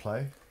easy to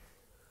play.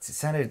 It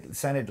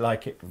sounded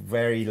like it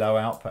very low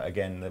output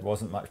again. There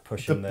wasn't much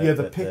pushing.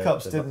 The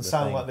pickups didn't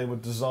sound like they were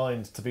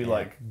designed to be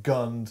like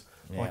gunned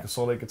like Yeah. a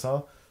solid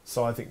guitar.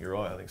 So I think you're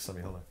right. I think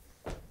semi-hollow.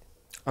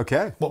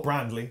 Okay. What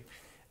brand, Lee?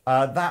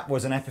 That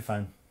was an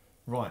Epiphone,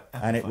 Right.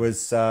 and it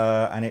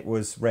Epiphone.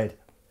 was red.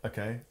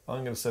 Okay,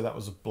 I'm going to say that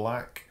was a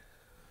black.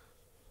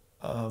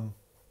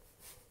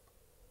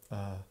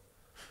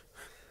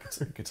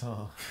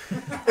 Guitar.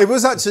 It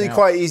was actually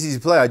quite easy to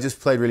play. I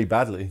just played really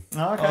badly.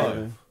 Oh,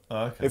 okay. Oh,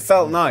 okay. It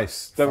felt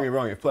nice. Don't get me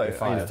wrong. It played. It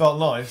felt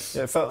nice.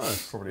 Yeah, it felt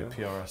nice. Probably a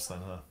PRS then,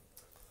 huh?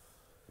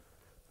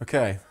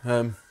 Okay.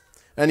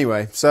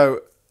 Anyway,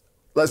 so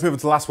let's move on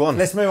to the last one.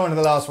 Let's move on to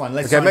the last one.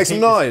 Let's Okay, make some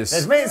noise.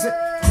 Let's make some.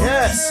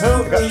 Yes.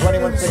 I got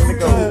 21 seconds to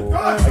go.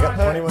 I got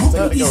 21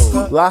 seconds to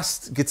go.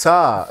 Last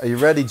guitar. Are you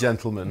ready,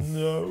 gentlemen?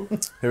 No.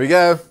 Here we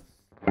go.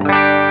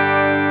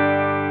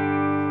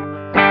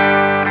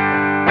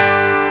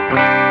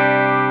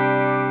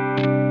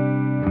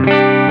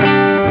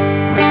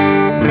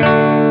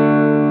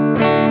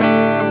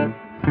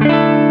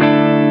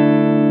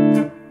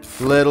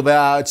 Little bit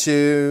out of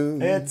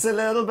tune. It's a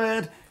little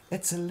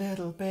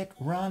bit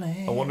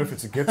running. I wonder if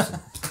it's a Gibson.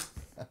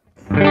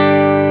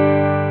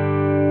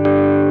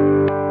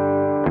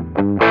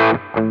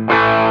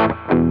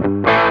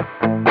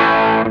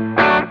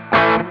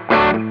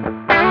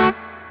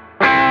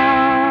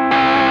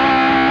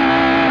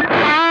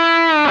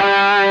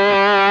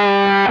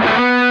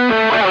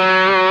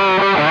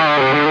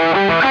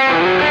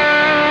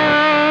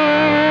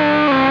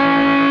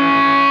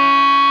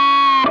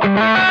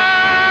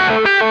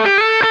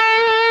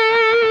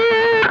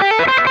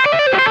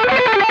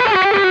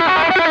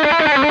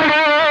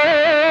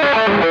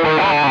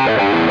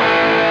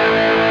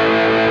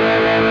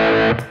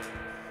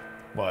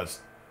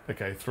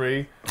 Okay,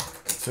 3,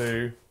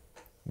 2,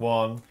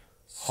 1.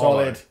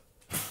 Solid.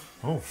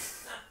 Oh.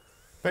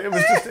 But it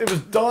was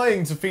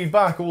dying to feed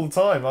back all the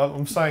time.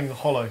 I'm saying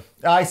hollow.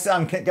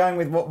 I'm going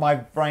with what my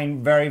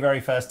brain very, very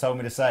first told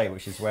me to say,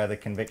 which is where the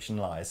conviction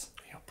lies.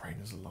 Your brain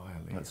is a liar,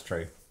 Lee. That's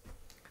true.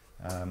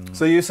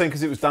 So you're saying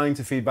because it was dying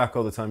to feed back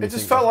all the time? It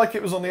just felt like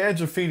it was on the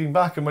edge of feeding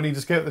back, and when he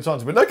just gave it the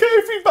chance, he went,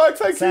 okay, feedback,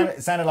 thank you.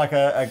 It sounded like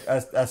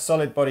a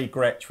solid body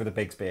Gretsch with a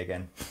Bigsby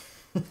again.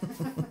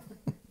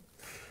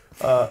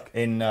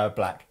 In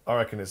black. I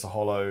reckon it's a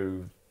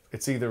hollow.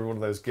 It's either one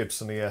of those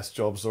Gibson ES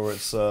jobs, or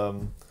it's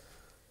or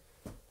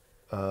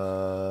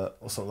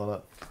something like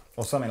that.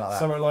 Or something like that.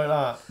 Something like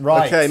that.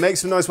 Right. Okay, make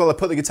some noise while I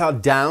put the guitar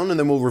down, and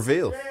then we'll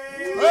reveal.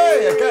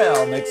 Hey, okay,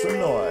 I'll make some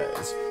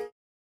noise.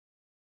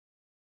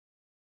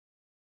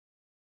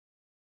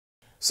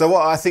 So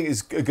what I think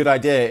is a good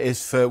idea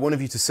is for one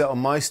of you to sit on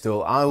my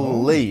stool. I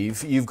will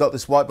leave. You've got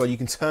this whiteboard. You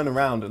can turn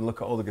around and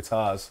look at all the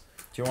guitars.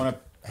 Do you want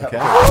to help? Okay.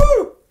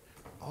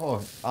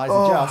 Oh, eyes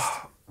adjust.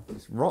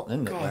 It's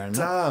rotten, isn't it? wearing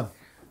that?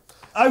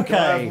 Damn. Okay.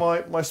 Can I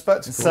have my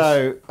spectacles?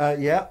 So,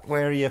 yeah,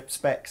 where are your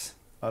specs?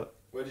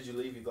 Where did you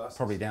leave your glasses?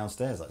 Probably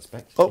downstairs, I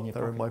expect. Oh,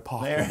 they're in my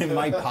pocket. They're in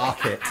my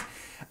pocket.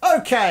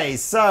 Okay,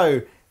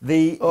 so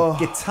the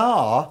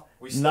guitar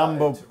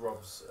number.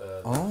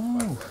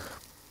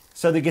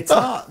 So the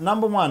guitar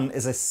number 1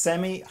 is a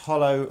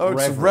semi-hollow Oh,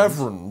 it's a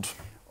Reverend.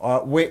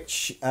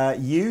 Which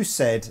you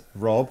said,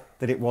 Rob,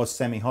 that it was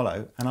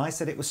semi-hollow, and I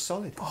said it was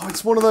solid. Oh,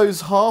 it's one of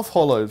those half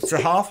hollows. It's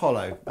a half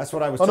hollow. That's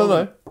what I was I told.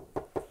 don't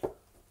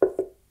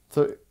know.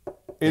 So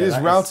it is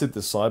routed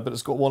this side, but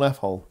it's got one F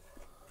hole.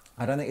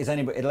 I don't think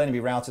it'll only be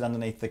routed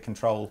underneath the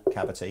control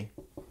cavity.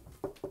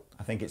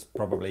 I think it's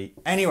probably...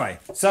 Anyway,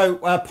 so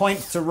point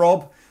to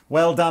Rob.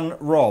 Well done,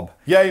 Rob.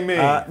 Yay me.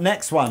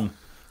 Next one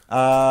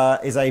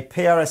is a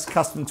PRS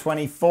Custom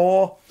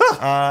 24,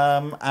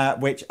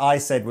 which I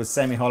said was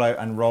semi-hollow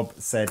and Rob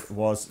said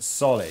was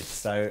solid.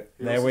 So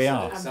there we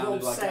are. And Sounded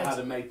Rob like said, it had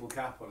a maple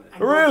cap on it.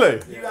 and Really?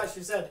 Rob, you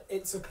actually said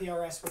it's a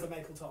PRS with a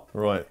maple top.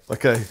 Right,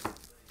 okay.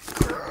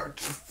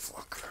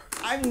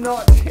 I'm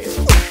not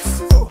here.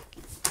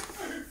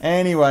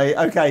 Anyway,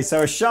 okay,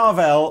 so a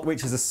Charvel,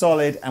 which is a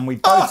solid, and we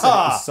both said it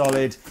was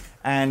solid,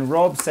 and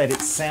Rob said it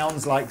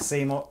sounds like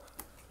Seymour.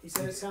 He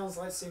said it sounds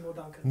like Seymour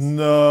Duncan's.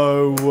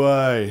 No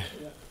way.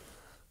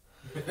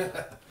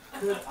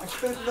 I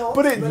could not.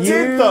 But it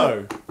did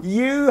though.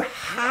 You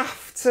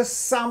have to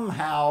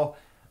somehow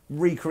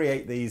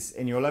recreate these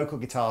in your local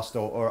guitar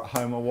store or at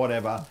home or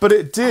whatever. But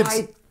it did.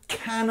 I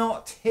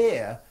cannot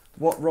hear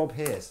what Rob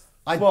hears.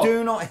 I What?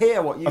 do not hear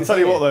what you I'll tell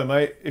you hear. what though,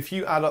 mate. If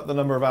you add up the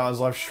number of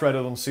hours I've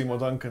shredded on Seymour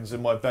Duncan's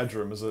in my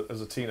bedroom as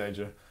a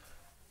teenager.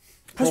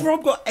 Has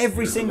Rob got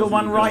every single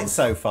one right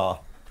so far?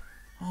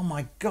 Oh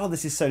my God,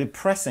 this is so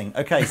depressing.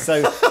 Okay,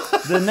 so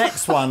the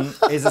next one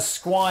is a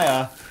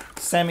Squire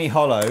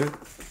semi-hollow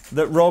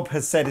that Rob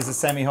has said is a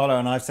semi-hollow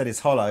and I've said is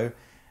hollow.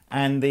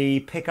 And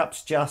the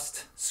pickups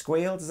just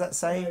squeal, does that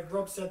say?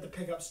 Rob said the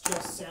pickups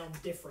just sound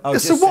different. Oh, Yeah,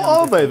 so just what sound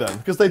are they different. then?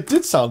 Because they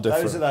did sound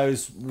different. Those are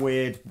those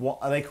weird, what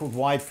are they called?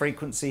 Wide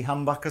frequency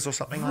humbuckers or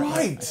something like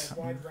Right.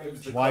 Wide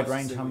range. that? Wide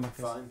range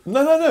humbuckers.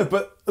 No,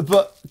 but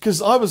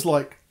because I was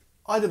like,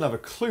 I didn't have a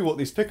clue what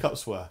these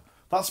pickups were.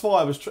 That's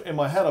why I was in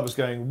my head. I was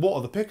going, "What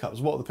are the pickups?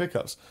 What are the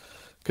pickups?"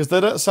 Because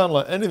they don't sound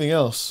like anything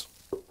else.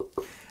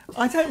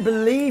 I don't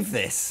believe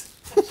this.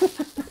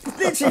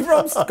 Literally,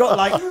 Rob's got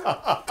like.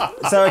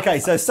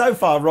 So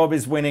far, Rob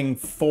is winning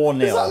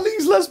 4-0. Is that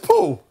Lee's Les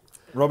Paul?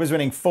 Rob is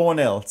winning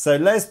 4-0. So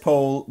Les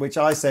Paul, which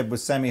I said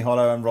was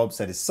semi-hollow and Rob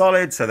said is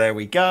solid. So there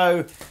we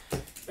go.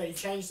 But he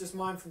changed his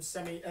mind from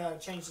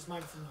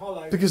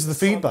hollow Because of the to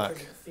solid feedback.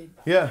 because of the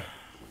feedback. Yeah.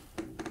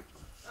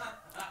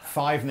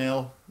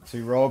 5-0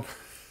 to Rob.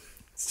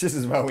 It's just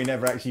as well we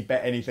never actually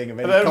bet anything of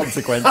any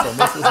consequence on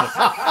this, isn't it?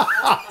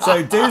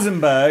 So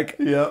Duesenberg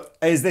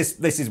is this.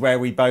 This is where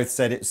we both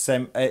said it's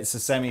a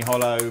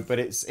semi-hollow, but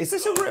is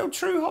this a real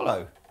true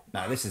hollow?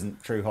 No, this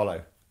isn't true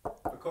hollow.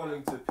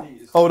 According to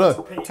Pete, Oh no,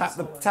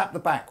 Tap the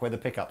back where the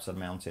pickups are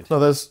mounted. no.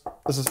 There's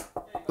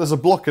a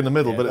block in the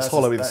middle, but it's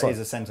hollow either That side. is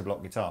a centre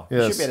block guitar. Yes.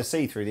 You should be able to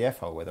see through the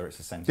F-hole whether it's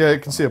a centre. Yeah, block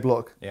you can or see not. a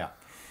block. Yeah.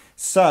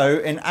 So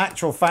in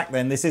actual fact,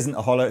 then this isn't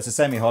a hollow; it's a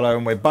semi-hollow,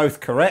 and we're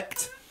both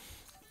correct.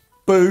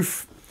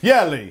 Boof.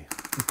 Yeah, Lee.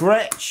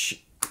 Gretsch,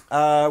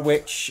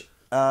 which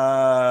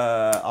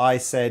I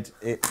said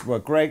it. Well,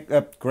 Greg.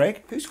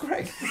 Who's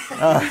Greg?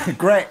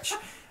 Gretsch.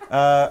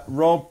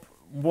 Rob.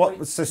 What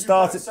was so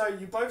started? So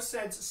you both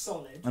said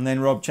solid. And then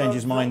Rob changed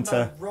his mind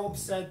to. Rob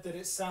said that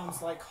it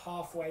sounds like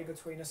halfway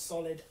between a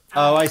solid. And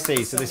Oh, I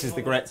see. a So this is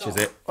the semi-hollow Gretsch, is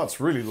guitar. it? That's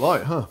really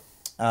light, huh?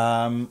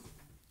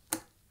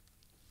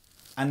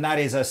 And that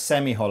is a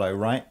semi-hollow,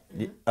 right?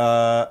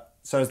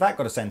 So has that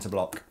got a centre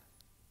block?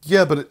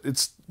 Yeah, but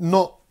it's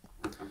not.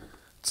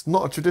 It's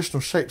not a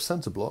traditional shaped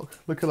centre block.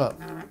 Look at that.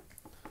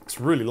 It's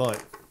really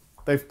light.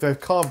 They've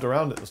carved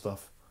around it and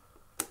stuff.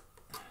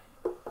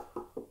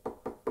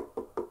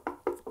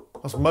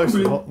 That's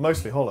mostly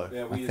hollow.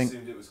 yeah, I we think-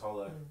 assumed it was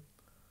hollow.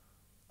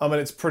 I mean,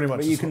 it's pretty much.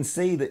 But you can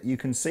see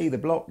the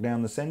block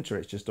down the centre.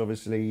 It's just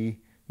obviously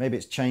maybe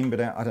it's chambered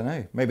out. I don't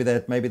know. Maybe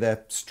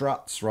they're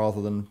struts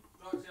rather than.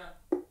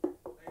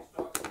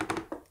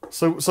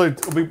 So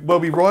were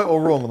we right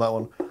or wrong on that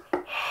one?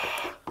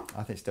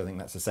 I still think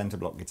that's a centre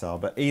block guitar,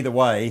 but either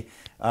way,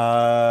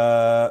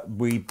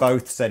 we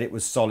both said it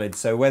was solid.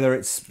 So whether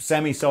it's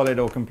semi-solid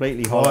or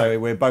completely hollow,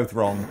 Right. we're both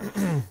wrong.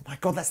 My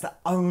God, that's the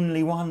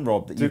only one,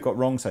 Rob, that you've got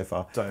wrong so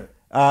far. Don't.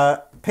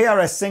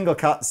 PRS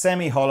Singlecut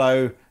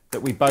semi-hollow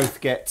that we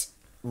both get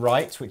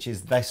right, which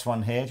is this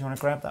one here. Do you want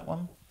to grab that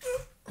one?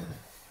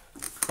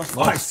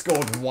 I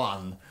scored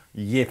 1.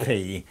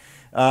 Yippee.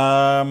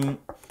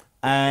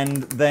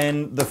 And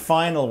then the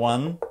final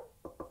one.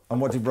 And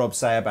what did Rob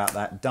say about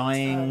that?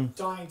 Dying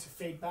Dying to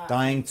feedback.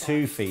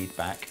 to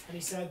feedback. And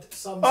he said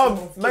some sort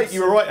of Mate, Gibson,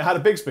 you were right. It had a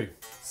Bigsby.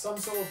 Some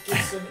sort of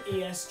Gibson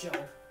ES job.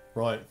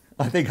 Right.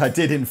 I think I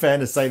did, in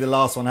fairness, say the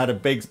last one had a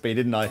Bigsby,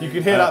 didn't I? You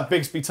could hear that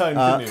Bigsby tone,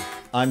 couldn't you?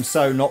 I'm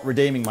so not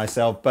redeeming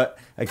myself. But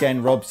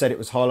again, Rob said it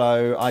was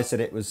hollow. I said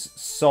it was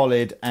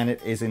solid, and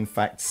it is in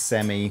fact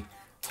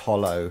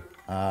semi-hollow.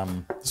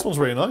 This one's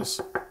really nice.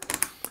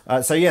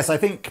 So yes, I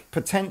think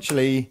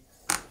potentially.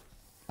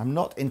 I'm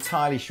not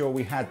entirely sure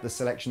we had the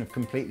selection of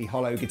completely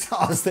hollow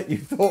guitars that you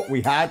thought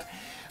we had,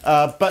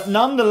 but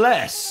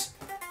nonetheless,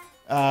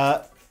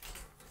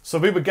 So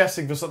we were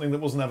guessing for something that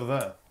wasn't ever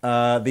there.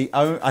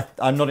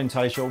 I'm not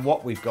entirely sure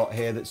what we've got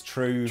here that's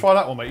true. Try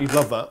that one, mate. You'd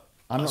love that.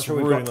 I'm not That's sure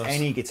we've really got nice.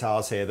 any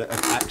guitars here that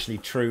are actually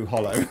true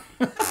hollow.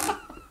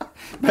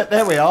 But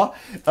there we are.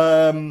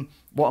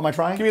 What am I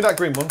trying? Give me that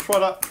green one. Try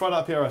that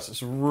PRS.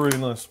 It's really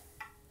nice.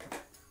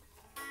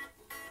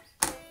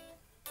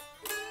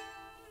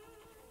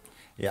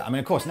 Yeah, I mean,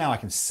 of course, now I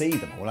can see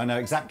them all. I know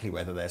exactly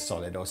whether they're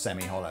solid or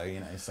semi-hollow,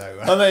 you know, so...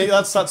 And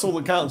that's all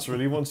that counts,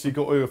 really. Once you've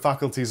got all your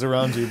faculties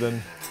around you,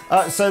 then...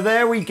 So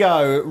there we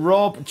go.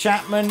 Rob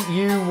Chapman,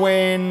 you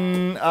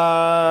win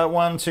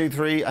 1, 2,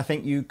 3. I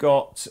think you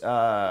got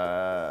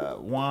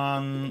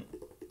 1,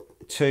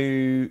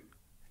 2...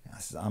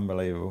 That's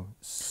unbelievable.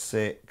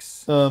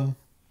 6. But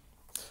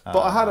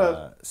I had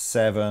a...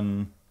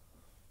 7...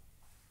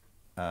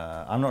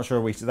 I'm not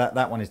sure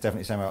that one is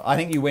definitely semi. I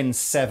think you win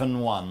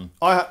 7-1.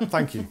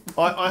 Thank you.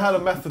 I had a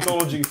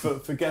methodology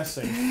for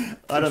guessing.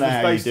 I don't know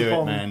how you do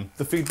it, man.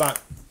 The feedback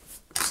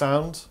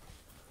sound,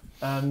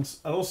 and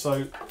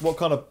also what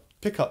kind of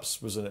pickups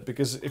was in it.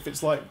 Because if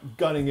it's like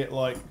gunning it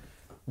like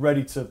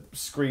ready to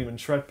scream and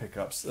shred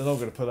pickups, they're not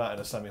going to put that in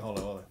a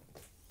semi-hollow, are they?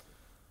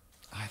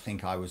 I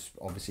think I was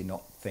obviously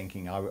not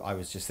thinking. I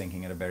was just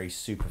thinking at a very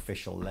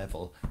superficial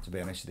level, to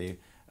be honest with you.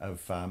 I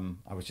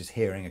was just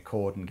hearing a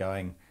chord and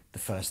going, the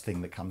first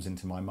thing that comes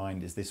into my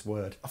mind is this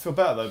word. I feel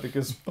better though,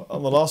 because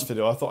on the last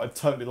video I thought I'd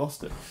totally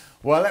lost it.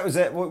 Well, that was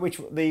it.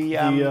 The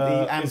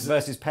amp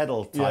versus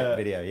pedal type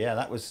video. Yeah,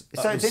 that was.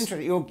 So it's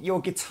interesting.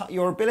 Your guitar,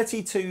 your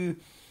ability to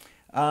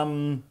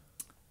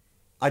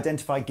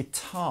identify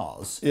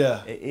guitars.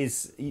 Yeah.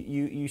 Is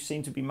you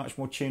seem to be much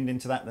more tuned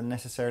into that than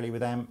necessarily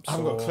with amps. I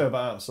haven't got a clue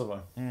about amps, have I?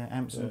 Yeah,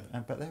 amps,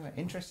 but they were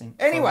interesting.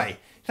 Anyway,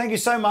 thank you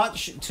so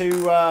much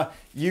to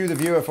you, the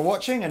viewer, for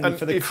watching, and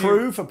for the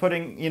crew for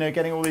putting,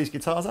 getting all these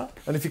guitars up.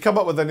 And if you come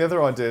up with any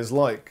other ideas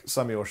like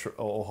Semi or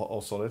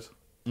Solid,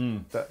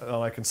 and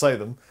I can say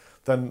them,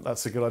 then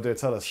that's a good idea.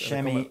 Tell us.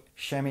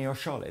 Shemi or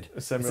Solid.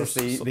 Is this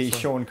the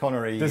Sean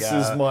Connery? This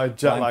is my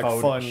jet lag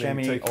finally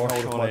Shemi taking or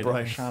hold of my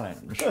brain.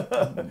 Challenge.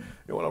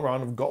 You want a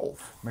round of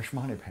golf? Miss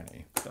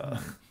Moneypenny.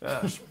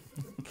 Yes.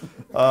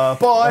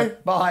 Bye.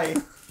 Bye.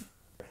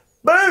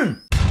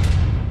 Boom.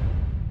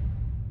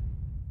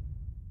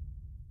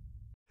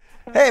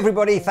 Hey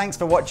everybody, thanks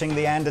for watching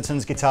the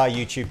Andertons Guitar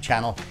YouTube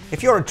channel.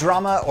 If you're a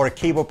drummer or a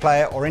keyboard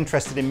player or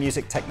interested in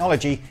music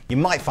technology, you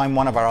might find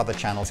one of our other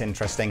channels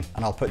interesting,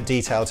 and I'll put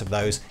details of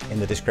those in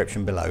the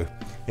description below.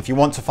 If you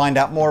want to find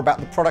out more about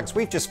the products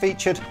we've just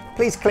featured,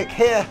 please click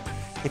here.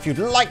 If you'd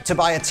like to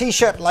buy a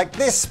t-shirt like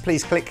this,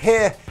 please click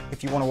here.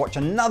 If you want to watch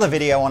another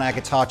video on our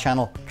guitar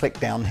channel, click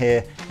down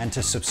here. And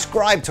to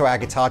subscribe to our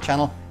guitar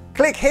channel,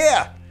 click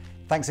here.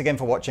 Thanks again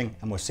for watching,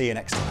 and we'll see you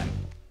next time.